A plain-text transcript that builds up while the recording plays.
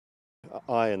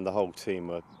I and the whole team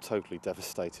are totally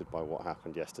devastated by what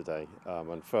happened yesterday.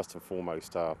 And first and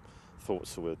foremost, our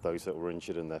thoughts are with those that were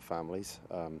injured and their families.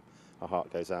 Our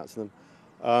heart goes out to them.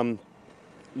 Um,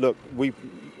 Look,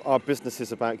 our business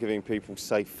is about giving people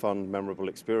safe, fun, memorable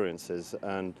experiences,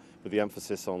 and with the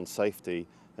emphasis on safety.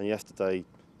 And yesterday,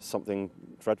 something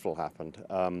dreadful happened.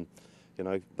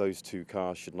 Those two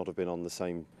cars should not have been on the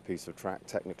same piece of track.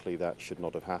 Technically, that should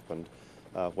not have happened.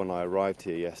 When I arrived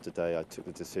here yesterday, I took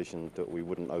the decision that we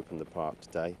wouldn't open the park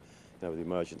today. The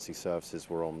emergency services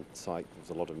were on site, there was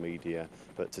a lot of media,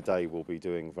 but today we'll be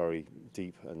doing very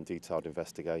deep and detailed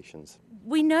investigations.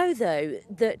 We know, though,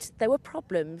 that there were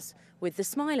problems with the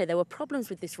Smiler. There were problems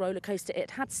with this roller coaster.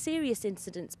 It had serious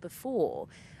incidents before.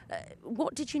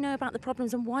 What did you know about the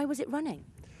problems and why was it running?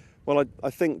 Well,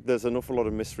 I think there's an awful lot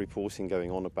of misreporting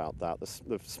going on about that.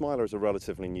 The Smiler is a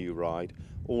relatively new ride.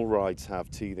 All rides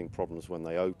have teething problems when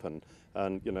they open.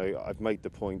 And, I've made the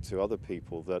point to other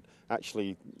people that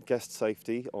actually guest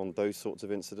safety on those sorts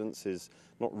of incidents is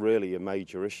not really a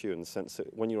major issue in the sense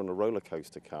that when you're on a roller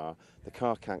coaster car, the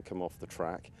car can't come off the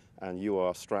track and you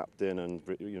are strapped in and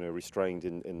restrained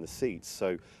in the seats.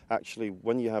 So actually,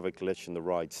 when you have a glitch and the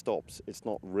ride stops, it's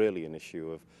not really an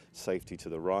issue of safety to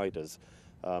the riders.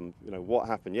 What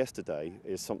happened yesterday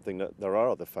is something that there are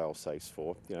other fail-safes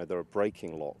for. There are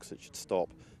braking locks that should stop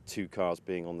two cars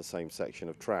being on the same section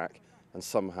of track, and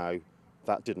somehow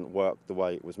that didn't work the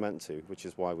way it was meant to, which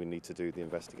is why we need to do the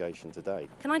investigation today.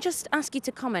 Can I just ask you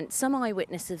to comment? Some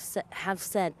eyewitnesses have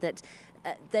said that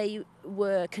they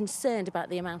were concerned about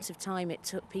the amount of time it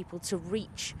took people to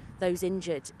reach those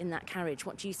injured in that carriage.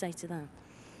 What do you say to that?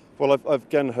 Well, I've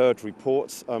again heard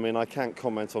reports. I mean, I can't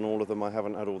comment on all of them. I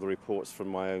haven't had all the reports from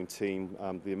my own team.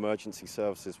 The emergency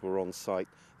services were on site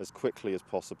as quickly as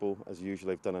possible. As usual,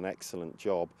 they've done an excellent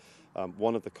job.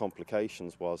 One of the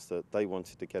complications was that they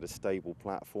wanted to get a stable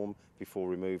platform before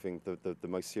removing the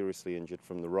most seriously injured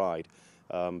from the ride.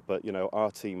 But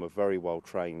our team are very well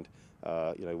trained.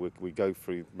 We go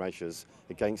through measures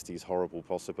against these horrible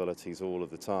possibilities all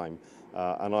of the time.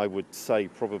 And I would say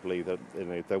probably that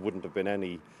there wouldn't have been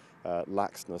any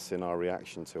laxness in our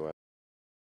reaction to it.